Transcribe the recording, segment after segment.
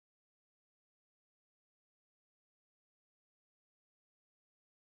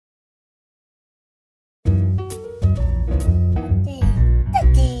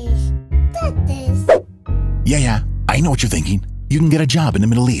Yeah, I know what you're thinking. You can get a job in the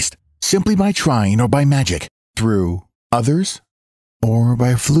Middle East simply by trying or by magic, through others, or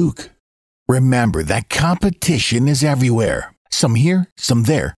by fluke. Remember that competition is everywhere. Some here, some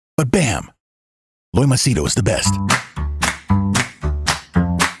there, but bam! Loy Machedo is the best.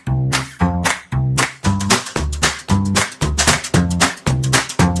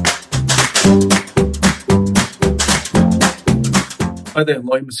 Hi there,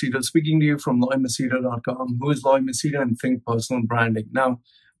 Loy Machedo speaking to you from loymachedo.com. Who is Loy Machedo and Think Personal Branding? Now,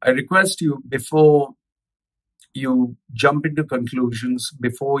 I request you, before you jump into conclusions,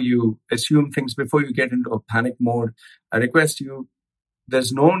 before you assume things, before you get into a panic mode, I request you,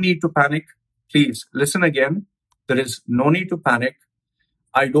 there's no need to panic. Please listen again. There is no need to panic.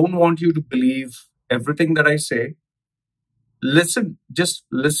 I don't want you to believe everything that I say. Listen, just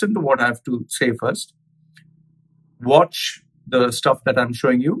listen to what I have to say first. Watch the stuff that I'm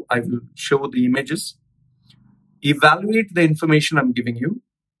showing you. I will show the images. Evaluate the information I'm giving you,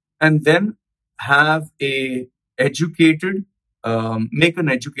 and then have a educated, make an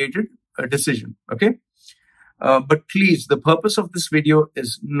educated decision. Okay. But please, the purpose of this video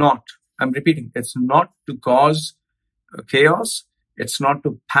is not, I'm repeating, it's not to cause chaos. It's not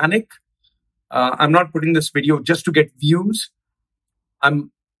to panic. I'm not putting this video just to get views.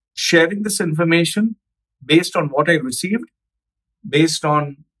 I'm sharing this information based on what I received, based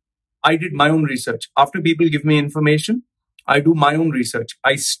on, I did my own research. After people give me information, I do my own research.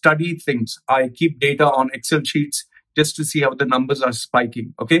 I study things. I keep data on Excel sheets just to see how the numbers are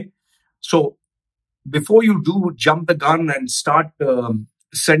spiking. Okay. So before you do jump the gun and start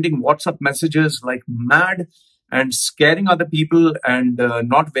sending WhatsApp messages like mad and scaring other people and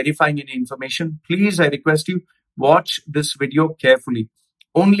not verifying any information, please, I request you, watch this video carefully.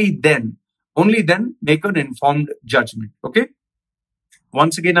 Only then make an informed judgment. Okay.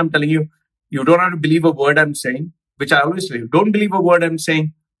 Once again, I'm telling you, you don't have to believe a word I'm saying, which I always say. Don't believe a word I'm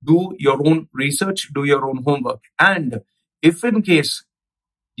saying. Do your own research, do your own homework. And if in case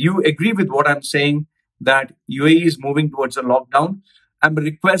you agree with what I'm saying, that UAE is moving towards a lockdown, I'm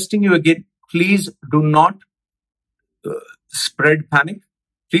requesting you again, please do not spread panic.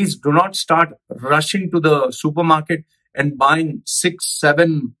 Please do not start rushing to the supermarket and buying 6,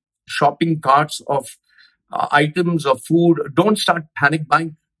 7 shopping carts of items of food. Don't start panic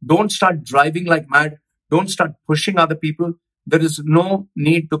buying. Don't start driving like mad. Don't start pushing other people. There is no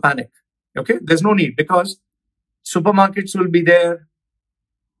need to panic. Okay? There's no need, because supermarkets will be there,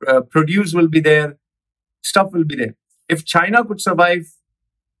 produce will be there, stuff will be there. If China could survive,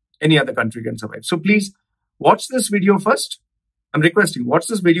 any other country can survive. So please watch this video first. I'm requesting, watch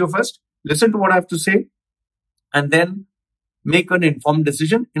this video first. Listen to what I have to say, and then make an informed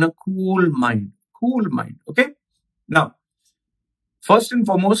decision in a cool mind. Cool mind. Okay. Now, first and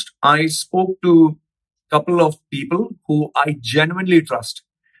foremost, I spoke to a couple of people who I genuinely trust.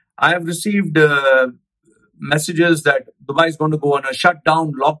 I have received messages that Dubai is going to go on a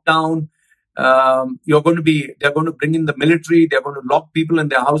shutdown, lockdown. They're going to bring in the military. They're going to lock people in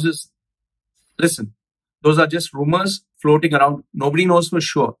their houses. Listen, those are just rumors floating around. Nobody knows for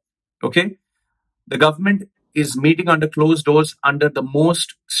sure. Okay. The government is meeting under closed doors under the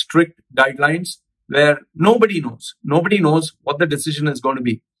most strict guidelines, where nobody knows what the decision is going to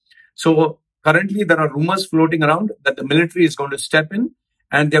be. So currently there are rumors floating around that the military is going to step in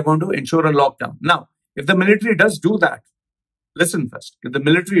and they're going to ensure a lockdown. Now, if the military does do that, listen first, if the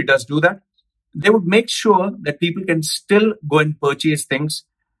military does do that, they would make sure that people can still go and purchase things.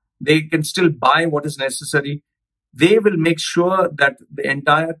 They can still buy what is necessary. They will make sure that the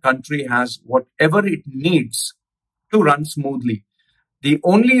entire country has whatever it needs to run smoothly. The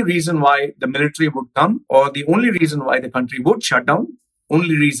only reason why the military would come, or the only reason why the country would shut down,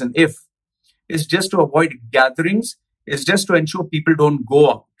 only reason if, is just to avoid gatherings, is just to ensure people don't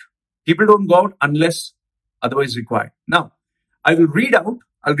go out. People don't go out unless otherwise required. Now, I'll read out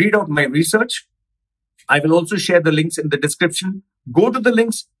my research. I will also share the links in the description. Go to the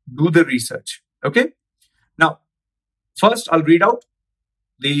links, do the research. Okay. Now, first I'll read out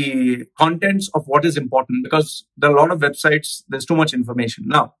the contents of what is important, because there are a lot of websites. There's too much information.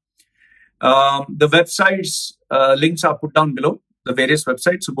 Now, the websites links are put down below, the various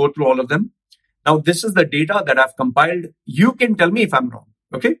websites. So go through all of them. Now, this is the data that I've compiled. You can tell me if I'm wrong.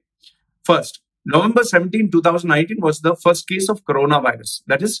 Okay. First, November 17, 2019 was the first case of coronavirus.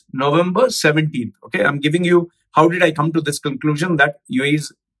 That is November 17th. Okay. I'm giving you, how did I come to this conclusion that UAE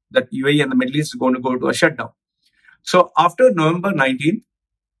and the Middle East is going to go to a shutdown. So after November 19th,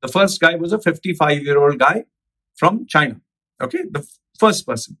 the first guy was a 55-year-old guy from China. Okay, the first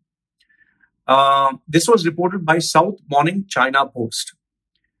person. This was reported by South Morning China Post.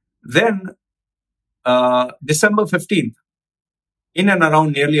 Then December 15th, in and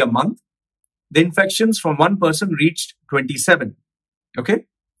around nearly a month, the infections from one person reached 27. Okay.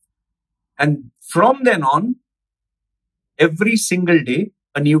 And from then on, every single day,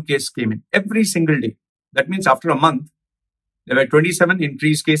 a new case came in. Every single day. That means after a month, there were 27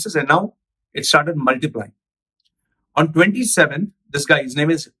 increased cases, and now it started multiplying. On 27th, this guy, his name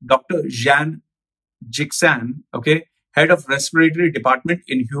is Dr. Zhan Jixan, okay, head of respiratory department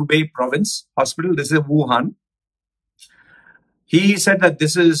in Hubei province hospital. This is Wuhan. He said that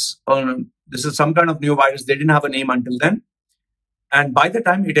this is some kind of new virus. They didn't have a name until then. And by the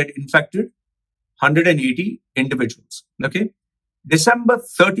time it had infected 180 individuals. Okay. December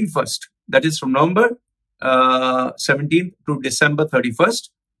 31st, that is from November 17th to December 31st,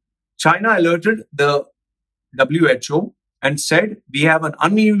 China alerted the WHO and said, we have an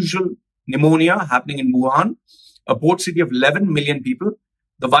unusual pneumonia happening in Wuhan, a port city of 11 million people.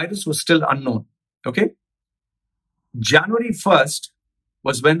 The virus was still unknown. Okay. January 1st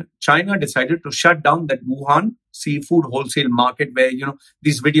was when China decided to shut down that Wuhan seafood wholesale market where,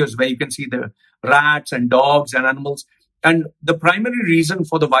 these videos where you can see the rats and dogs and animals. And the primary reason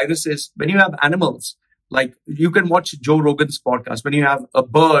for the virus is when you have animals, like you can watch Joe Rogan's podcast, when you have a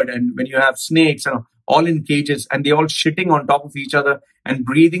bird and when you have snakes and all in cages and they're all shitting on top of each other and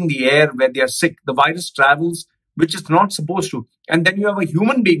breathing the air where they are sick, the virus travels, which is not supposed to. And then you have a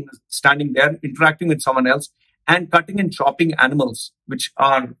human being standing there interacting with someone else and cutting and chopping animals, which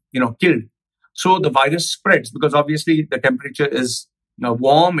are, killed. So the virus spreads because obviously the temperature is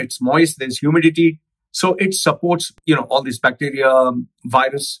warm, it's moist, there's humidity. So it supports, all this bacteria,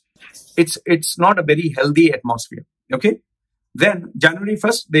 virus. It's not a very healthy atmosphere. Okay. Then January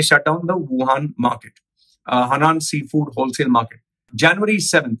 1st, they shut down the Wuhan market, Hanan seafood wholesale market. January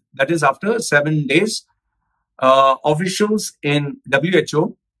 7th, that is after 7 days, officials in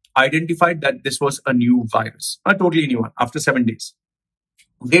WHO identified that this was a new virus, a totally new one after 7 days.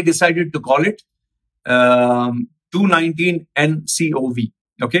 They decided to call it 219 NCOV.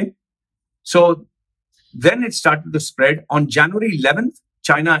 Okay. So then it started to spread. On January 11th,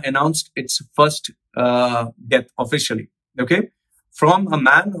 China announced its first death officially. Okay. From a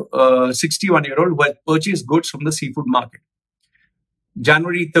man, 61-year-old who had purchased goods from the seafood market.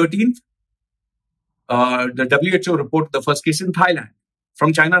 January 13th, the WHO reported the first case in Thailand.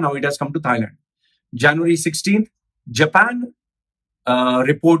 From China, now it has come to Thailand. January 16th, Japan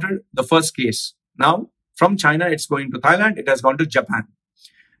reported the first case. Now, from China, it's going to Thailand. It has gone to Japan.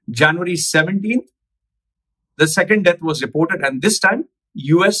 January 17th, the second death was reported. And this time,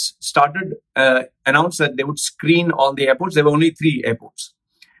 US started, announced that they would screen all the airports. There were only 3 airports.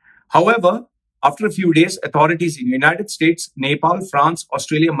 However, after a few days, authorities in the United States, Nepal, France,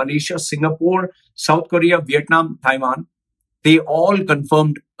 Australia, Malaysia, Singapore, South Korea, Vietnam, Taiwan, they all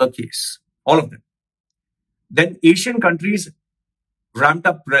confirmed a case, all of them. Then Asian countries ramped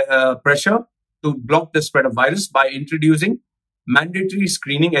up pressure to block the spread of virus by introducing mandatory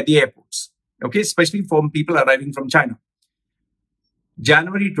screening at the airports, okay, especially for people arriving from China.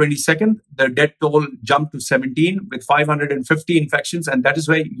 January 22nd, the death toll jumped to 17 with 550 infections, and that is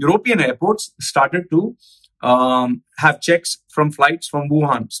where European airports started to have checks from flights from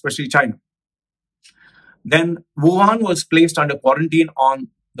Wuhan, especially China. Then Wuhan was placed under quarantine on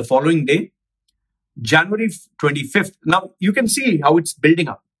the following day, January 25th. Now, you can see how it's building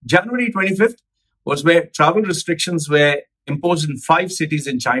up. January 25th was where travel restrictions were imposed in 5 cities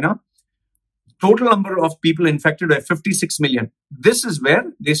in China. Total number of people infected were 56 million. This is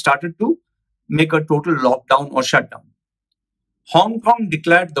where they started to make a total lockdown or shutdown. Hong Kong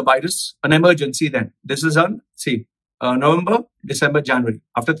declared the virus an emergency then. This is on, November, December, January,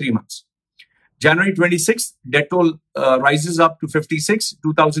 after 3 months. January 26th, death toll rises up to 56,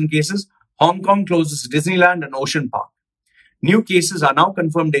 2,000 cases. Hong Kong closes Disneyland and Ocean Park. New cases are now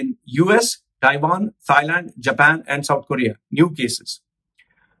confirmed in US, Taiwan, Thailand, Japan, and South Korea. New cases.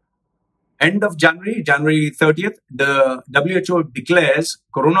 End of January, January 30th, the WHO declares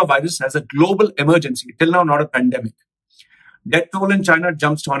coronavirus as a global emergency. Till now, not a pandemic. Death toll in China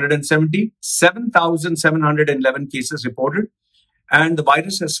jumps to 170, 7,711 cases reported. And the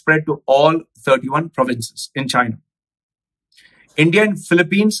virus has spread to all 31 provinces in China. India and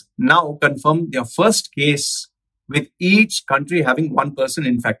Philippines now confirm their first case, with each country having 1 person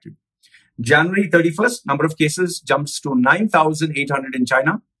infected. January 31st, number of cases jumps to 9,800 in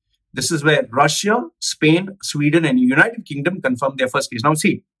China. This is where Russia, Spain, Sweden, and United Kingdom confirmed their first case. Now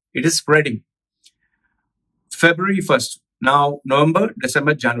see, it is spreading. February 1st, now November,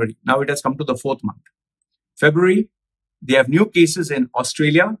 December, January. Now it has come to the 4th month. February, they have new cases in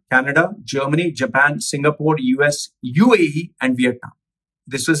Australia, Canada, Germany, Japan, Singapore, US, UAE, and Vietnam.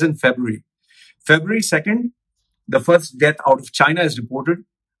 This was in February. February 2nd, the first death out of China is reported,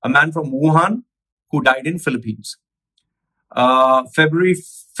 a man from Wuhan who died in Philippines. February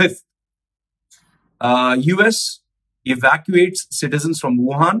 5th, US evacuates citizens from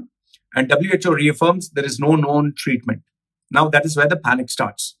Wuhan, and WHO reaffirms there is no known treatment. Now that is where the panic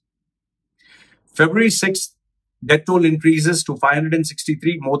starts. February 6th, death toll increases to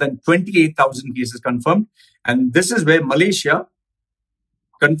 563, more than 28,000 cases confirmed. And this is where Malaysia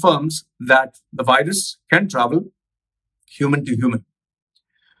confirms that the virus can travel human to human.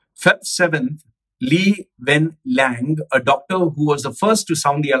 Feb 7th, Li Wenliang, a doctor who was the first to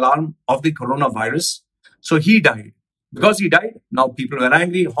sound the alarm of the coronavirus, so he died. Because he died, now people were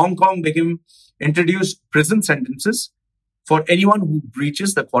angry. Hong Kong introduced prison sentences for anyone who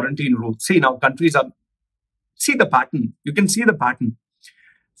breaches the quarantine rules. See, now countries are, see the pattern. You can see the pattern.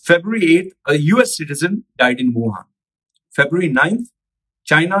 February 8th, a US citizen died in Wuhan. February 9th,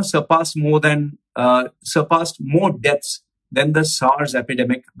 China surpassed more deaths than the SARS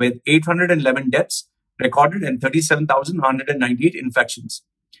epidemic, with 811 deaths recorded and 37,198 infections.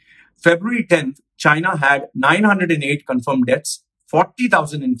 February 10th, China had 908 confirmed deaths,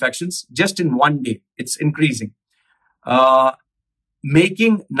 40,000 infections just in one day. It's increasing,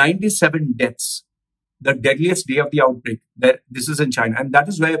 making 97 deaths the deadliest day of the outbreak. This is in China. And that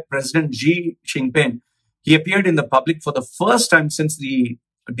is where President Xi Jinping, he appeared in the public for the first time since the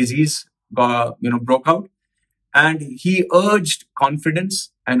disease broke out. And he urged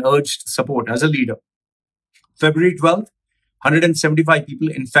confidence and urged support as a leader. February 12th, 175 people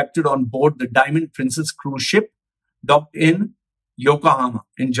infected on board the Diamond Princess cruise ship docked in Yokohama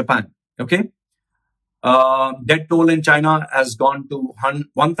in Japan. Okay. Death toll in China has gone to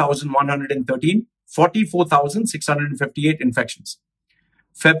 1,113, 44,658 infections.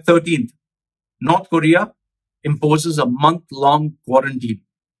 Feb 13th, North Korea imposes a month-long quarantine.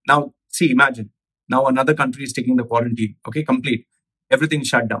 Now, see, imagine. Now another country is taking the quarantine. Okay, complete. Everything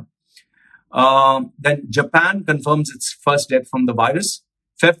shut down. Then Japan confirms its first death from the virus.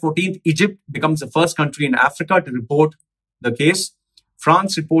 Feb 14th, Egypt becomes the first country in Africa to report the case.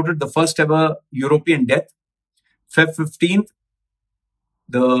 France reported the first ever European death. Feb 15th,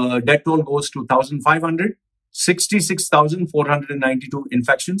 the death toll goes to 1,500, 66,492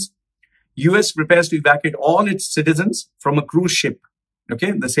 infections. US prepares to evacuate all its citizens from a cruise ship.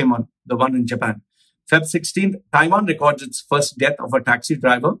 Okay, the same one, the one in Japan. Feb 16th, Taiwan records its first death of a taxi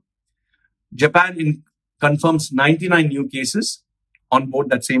driver. Japan confirms 99 new cases on board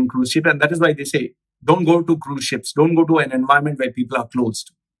that same cruise ship. And that is why they say, don't go to cruise ships. Don't go to an environment where people are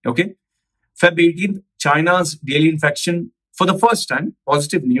closed. Okay. Feb 18th, China's daily infection, for the first time,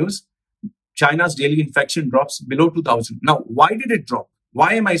 positive news, China's daily infection drops below 2,000. Now, why did it drop?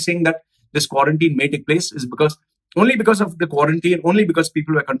 Why am I saying that this quarantine may take place? Is because only because of the quarantine, only because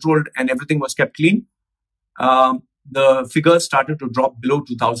people were controlled and everything was kept clean, the figures started to drop below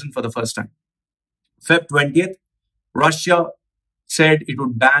 2,000 for the first time. Feb 20th, Russia said it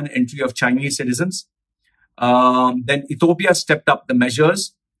would ban entry of Chinese citizens. Then Ethiopia stepped up the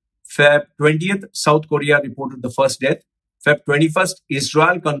measures. Feb 20th, South Korea reported the first death. Feb 21st,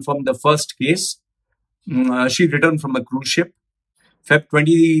 Israel confirmed the first case. She returned from a cruise ship. Feb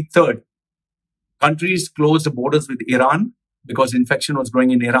 23rd, countries closed the borders with Iran because infection was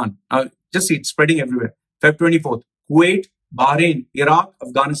growing in Iran. Just see, it's spreading everywhere. Feb 24th, Kuwait, Bahrain, Iraq,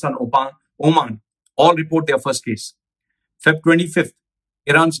 Afghanistan, Oman, all report their first case. Feb 25th,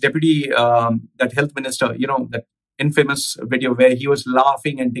 Iran's deputy, that health minister, that infamous video where he was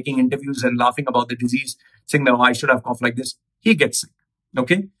laughing and taking interviews and laughing about the disease, saying that, I should have coughed like this. He gets sick.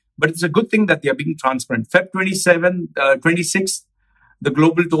 Okay. But it's a good thing that they are being transparent. Feb 26th, the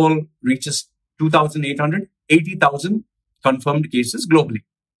global toll reaches 2,800, 80,000 confirmed cases globally.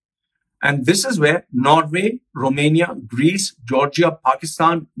 And this is where Norway, Romania, Greece, Georgia,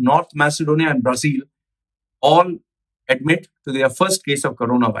 Pakistan, North Macedonia, and Brazil all admit to their first case of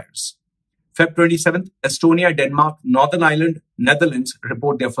coronavirus. Feb 27th, Estonia, Denmark, Northern Ireland, Netherlands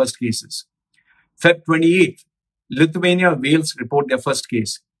report their first cases. Feb 28th, Lithuania, Wales report their first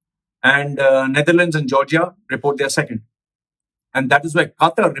case. And Netherlands and Georgia report their second. And that is where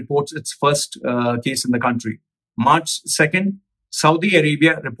Qatar reports its first case in the country. March 2nd, Saudi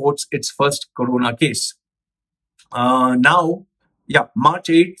Arabia reports its first corona case. March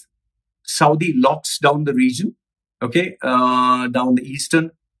 8th, Saudi locks down the region, okay, down the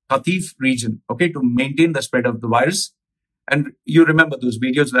eastern Qatif region, okay, to maintain the spread of the virus. And you remember those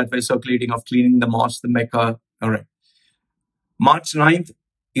videos that were circulating of cleaning the mosque, the Mecca, all right. March 9th,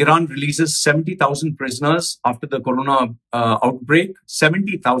 Iran releases 70,000 prisoners after the corona outbreak.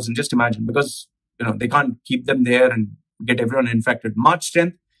 70,000, just imagine, because they can't keep them there and get everyone infected. March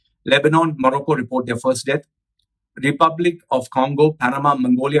 10th, Lebanon, Morocco report their first death. Republic of Congo, Panama,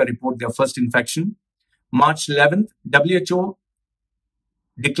 Mongolia report their first infection. March 11th, WHO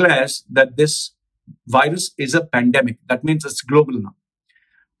declares that this virus is a pandemic. That means it's global now.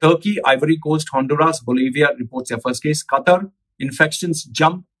 Turkey, Ivory Coast, Honduras, Bolivia reports their first case. Qatar, infections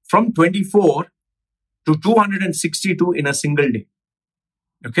jump from 24 to 262 in a single day.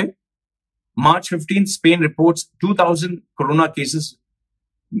 Okay. March 15th, Spain reports 2,000 corona cases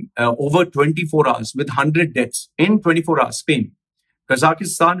over 24 hours with 100 deaths in 24 hours. Spain.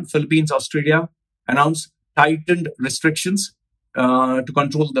 Kazakhstan, Philippines, Australia announced tightened restrictions to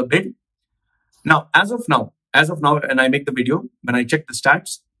control the bid. Now, as of now, and I make the video, when I check the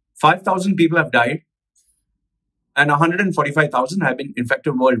stats, 5,000 people have died and 145,000 have been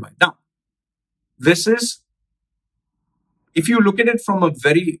infected worldwide. Now, this is, if you look at it from a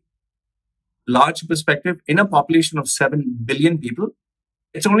very large perspective, in a population of 7 billion people,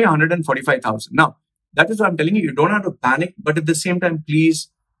 it's only 145,000. Now, that is what I'm telling you. You don't have to panic, but at the same time, please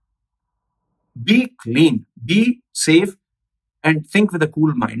be clean, be safe, and think with a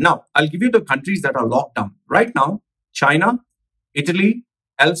cool mind. Now, I'll give you the countries that are locked down. Right now, China, Italy,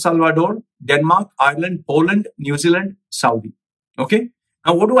 El Salvador, Denmark, Ireland, Poland, New Zealand, Saudi. Okay?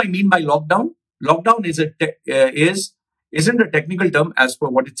 Now, what do I mean by lockdown? Lockdown isn't a technical term, as per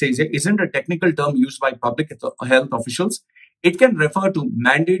what it says here, isn't a technical term used by public health officials. It can refer to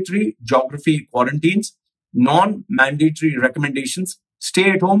mandatory geography quarantines, non-mandatory recommendations,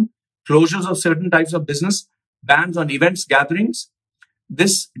 stay at home, closures of certain types of business, bans on events, gatherings.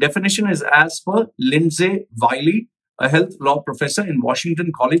 This definition is as per Lindsay Wiley, a health law professor in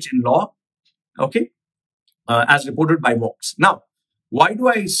Washington College in Law, okay, as reported by Vox. Now, why do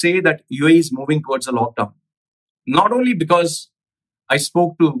I say that UAE is moving towards a lockdown? Not only because I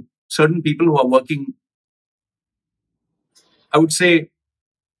spoke to certain people who are working, I would say,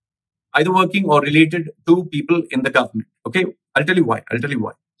 either working or related to people in the government. Okay, I'll tell you why.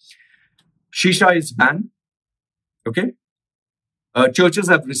 Shisha is banned. Okay, churches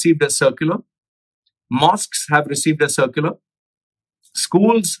have received a circular. Mosques have received a circular.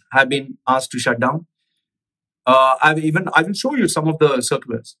 Schools have been asked to shut down. I will show you some of the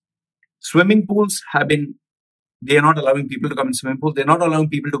circulars. Swimming pools they are not allowing people to come in swimming pools. They're not allowing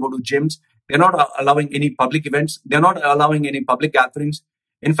people to go to gyms. They're not allowing any public events. They're not allowing any public gatherings.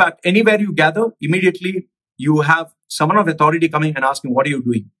 In fact, anywhere you gather, immediately you have someone of authority coming and asking, what are you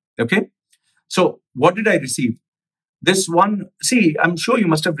doing? Okay. So what did I receive? This one, see, I'm sure you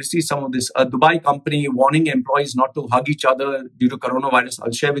must have received some of this. A Dubai company warning employees not to hug each other due to coronavirus.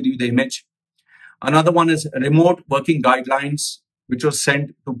 I'll share with you the image. Another one is remote working guidelines, which was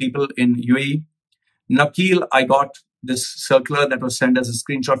sent to people in UAE. Nakil, I got this circular that was sent as a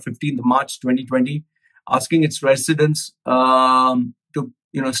screenshot 15th March 2020, asking its residents to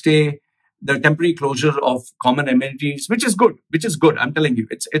stay the temporary closure of common amenities, which is good. I'm telling you,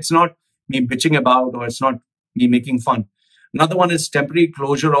 it's not me bitching about, or it's not me making fun. Another one is temporary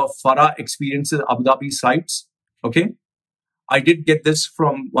closure of Farah Experiences Abu Dhabi sites. Okay. I did get this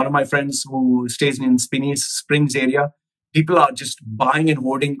from one of my friends who stays in Spinny Springs area. People are just buying and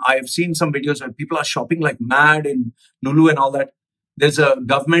hoarding. I have seen some videos where people are shopping like mad in Nulu and all that. There's a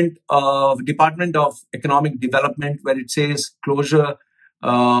government Department of Economic Development where it says closure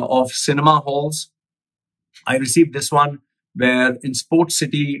of cinema halls. I received this one where in Sports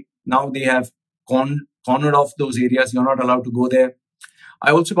City, now they have cornered off those areas. You're not allowed to go there.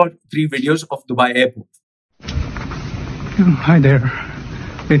 I also got 3 videos of Dubai airport. Hi there.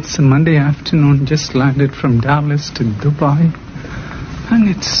 It's a Monday afternoon, just landed from Dallas to Dubai, and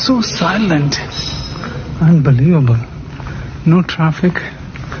it's so silent. Unbelievable. No traffic.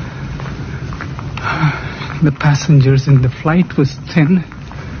 The passengers in the flight was thin,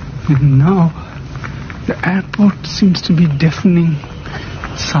 and now the airport seems to be deafening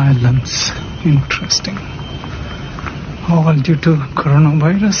silence. Interesting. All due to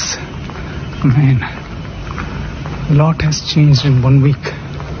coronavirus. Man, a lot has changed in 1 week.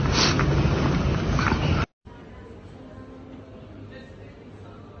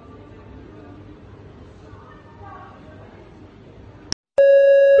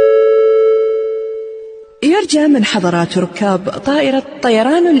 يرجى من حضرات ركاب طائرة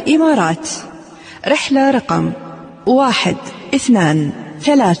طيران الإمارات رحلة رقم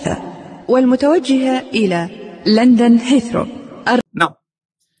 123 والمتوجهة إلى لندن هيثرو. Now,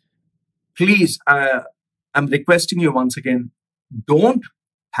 please, I'm requesting you once again, don't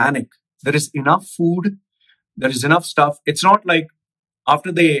panic. There is enough food. There is enough stuff. It's not like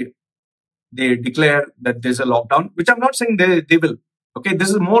after they declare that there's a lockdown, which I'm not saying they will. Okay, this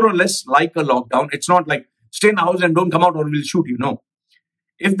is more or less like a lockdown. It's not like stay in the house and don't come out or we'll shoot you. No.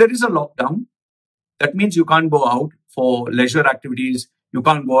 If there is a lockdown, that means you can't go out for leisure activities. You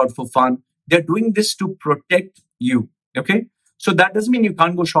can't go out for fun. They're doing this to protect you. Okay. So that doesn't mean you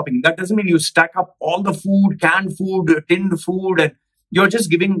can't go shopping. That doesn't mean you stack up all the food, canned food, tinned food, and you're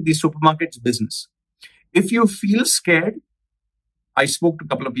just giving the supermarkets business. If you feel scared, I spoke to a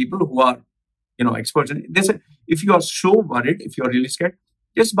couple of people who are, experts. And they said, if you are so worried, if you're really scared,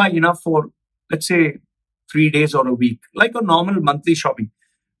 just buy enough for, let's say, 3 days or a week, like a normal monthly shopping.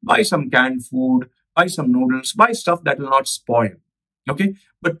 Buy some canned food, buy some noodles, buy stuff that will not spoil. Okay.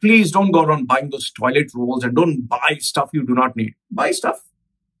 But please don't go around buying those toilet rolls and don't buy stuff you do not need. Buy stuff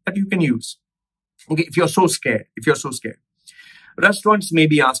that you can use. Okay. If you're so scared, restaurants may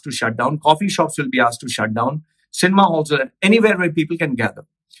be asked to shut down. Coffee shops will be asked to shut down. Cinema halls, anywhere where people can gather.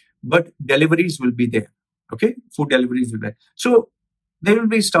 But deliveries will be there. Okay. Food deliveries will be there. So there will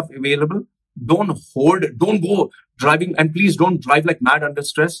be stuff available. Don't hoard. Don't go driving. And please don't drive like mad under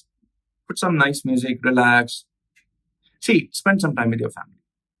stress. Put some nice music. Relax. See, spend some time with your family.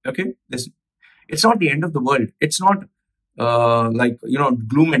 Okay. It's not the end of the world. It's not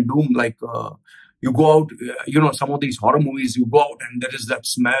gloom and doom. You go out, some of these horror movies, you go out and there is that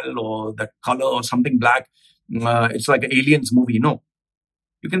smell or that color or something black. It's like an aliens movie. No,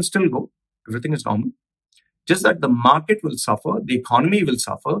 you can still go. Everything is normal. Just that the market will suffer, the economy will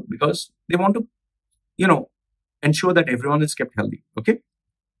suffer because they want to, ensure that everyone is kept healthy. Okay.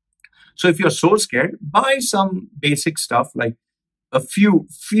 So if you're so scared, buy some basic stuff like a few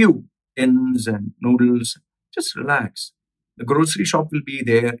tins and noodles. Just relax. The grocery shop will be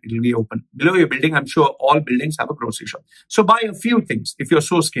there. It will be open. Below your building, I'm sure all buildings have a grocery shop. So buy a few things if you're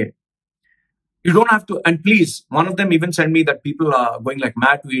so scared. You don't have to, and please, one of them even sent me that people are going like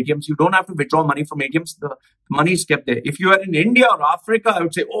mad to ATMs. You don't have to withdraw money from ATMs. The money is kept there. If you are in India or Africa, I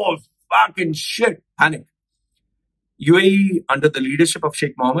would say, oh, fucking shit, panic. UAE, under the leadership of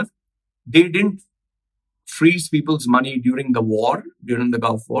Sheikh Mohammed, they didn't freeze people's money during the war, during the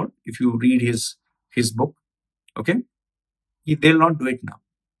Gulf War. If you read his book, okay, they'll not do it now.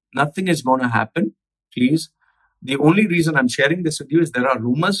 Nothing is going to happen. Please. The only reason I'm sharing this with you is there are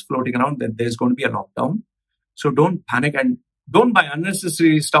rumors floating around that there's going to be a lockdown. So don't panic and don't buy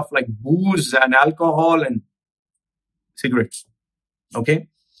unnecessary stuff like booze and alcohol and cigarettes. Okay?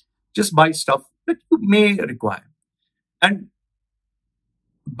 Just buy stuff that you may require. And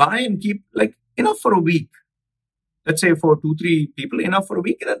buy and keep like enough for a week. Let's say for 2-3 people, enough for a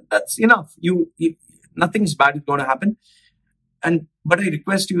week. That's enough. Nothing's bad is going to happen. But I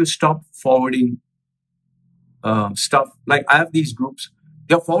request you stop forwarding stuff. Like I have these groups.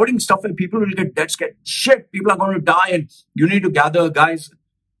 They're forwarding stuff and people will get dead scared. Shit, people are going to die and you need to gather. Guys,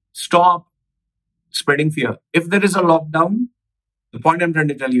 stop spreading fear. If there is a lockdown, the point I'm trying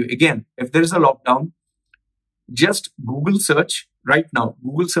to tell you again, if there is a lockdown, just Google search right now.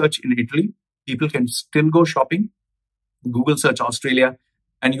 Google search in Italy. People can still go shopping. Google search Australia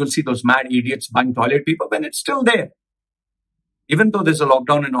and you'll see those mad idiots buying toilet paper when it's still there. Even though there's a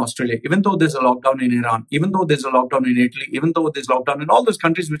lockdown in Australia, even though there's a lockdown in Iran, even though there's a lockdown in Italy, even though there's lockdown in all those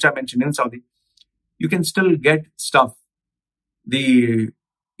countries which I mentioned in Saudi, you can still get stuff. The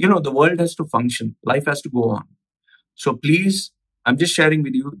world has to function. Life has to go on. So please, I'm just sharing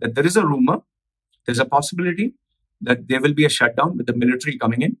with you that there is a rumor, there's a possibility that there will be a shutdown with the military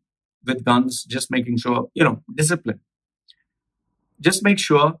coming in with guns, just making sure, discipline. Just make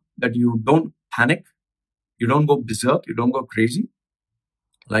sure that you don't panic. You don't go berserk. You don't go crazy.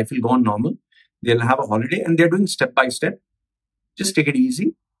 Life will go on normal. They'll have a holiday and they're doing step by step. Just take it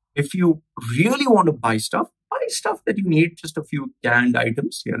easy. If you really want to buy stuff that you need, just a few canned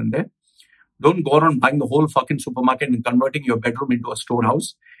items here and there. Don't go around buying the whole fucking supermarket and converting your bedroom into a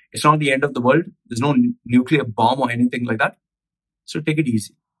storehouse. It's not the end of the world. There's no nuclear bomb or anything like that. So take it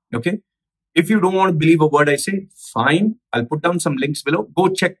easy. Okay. If you don't want to believe a word I say, fine. I'll put down some links below. Go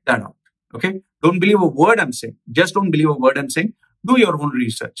check that out. Okay. Don't believe a word I'm saying. Just don't believe a word I'm saying. Do your own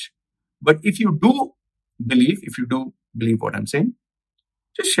research. But if you do believe what I'm saying,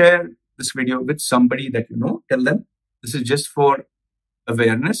 just share this video with somebody that you know. Tell them this is just for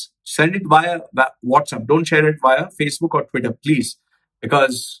awareness. Send it via WhatsApp. Don't share it via Facebook or Twitter, please.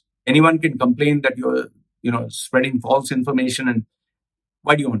 Because anyone can complain that you're, spreading false information and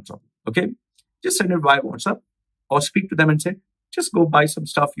why do you want trouble? Okay. Just send it via WhatsApp or speak to them and say, just go buy some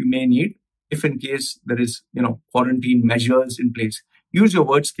stuff you may need if in case there is, quarantine measures in place. Use your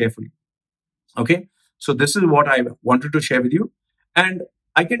words carefully. Okay. So this is what I wanted to share with you. And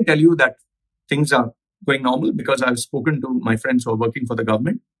I can tell you that things are going normal because I've spoken to my friends who are working for the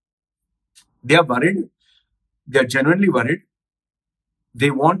government. They are worried. They are genuinely worried.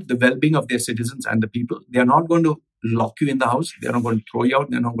 They want the well-being of their citizens and the people. They are not going to lock you in the house. They're not going to throw you out.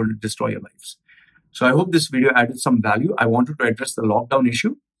 They're not going to destroy your lives. So I hope this video added some value. I wanted to address the lockdown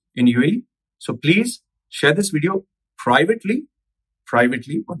issue in UAE. So please share this video privately,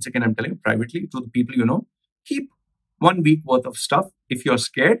 once again, I'm telling you, privately to the people you know. Keep 1 week worth of stuff if you're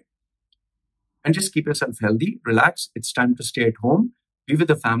scared, and just keep yourself healthy, relax. It's time to stay at home, be with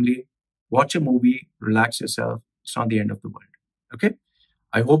the family, watch a movie, relax yourself. It's not the end of the world. Okay?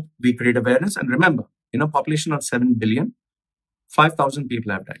 I hope we create awareness. And remember, in a population of 7 billion, 5,000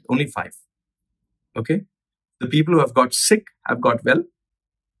 people have died. Only 5. Okay? The people who have got sick have got well.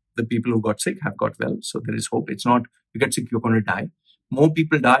 The people who got sick have got well. So there is hope. It's not, you get sick, you're going to die. More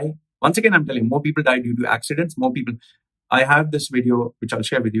people die. Once again, I'm telling you, more people die due to accidents. More people. I have this video, which I'll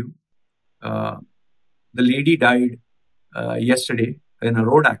share with you. The lady died yesterday in a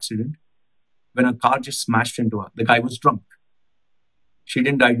road accident when a car just smashed into her. The guy was drunk. She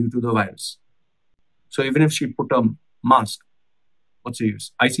didn't die due to the virus. So even if she put a mask, what's the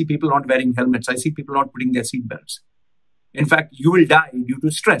use? I see people not wearing helmets. I see people not putting their seatbelts. In fact, you will die due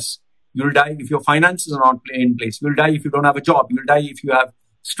to stress. You'll die if your finances are not in place. You'll die if you don't have a job. You'll die if you have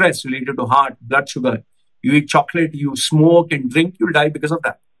stress related to heart, blood sugar. You eat chocolate, you smoke and drink, you'll die because of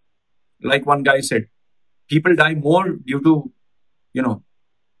that. Like one guy said, people die more due to,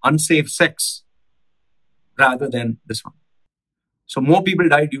 unsafe sex rather than this one. So more people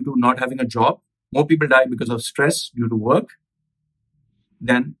die due to not having a job. More people die because of stress due to work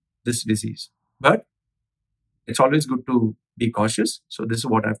than this disease. But it's always good to be cautious. So this is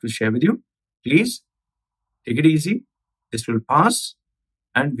what I have to share with you. Please take it easy. This will pass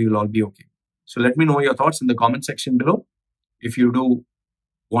and we will all be okay. So let me know your thoughts in the comment section below. If you do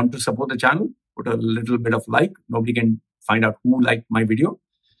want to support the channel, put a little bit of like. Nobody can find out who liked my video.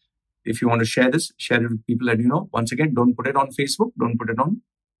 If you want to share this, share it with people that you know. Once again, don't put it on Facebook. Don't put it on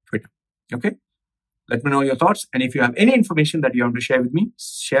Twitter. Okay? Let me know your thoughts. And if you have any information that you want to share with me,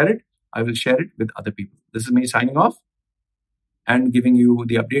 share it. I will share it with other people. This is me signing off and giving you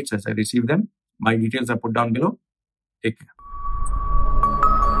the updates as I receive them. My details are put down below. Take care.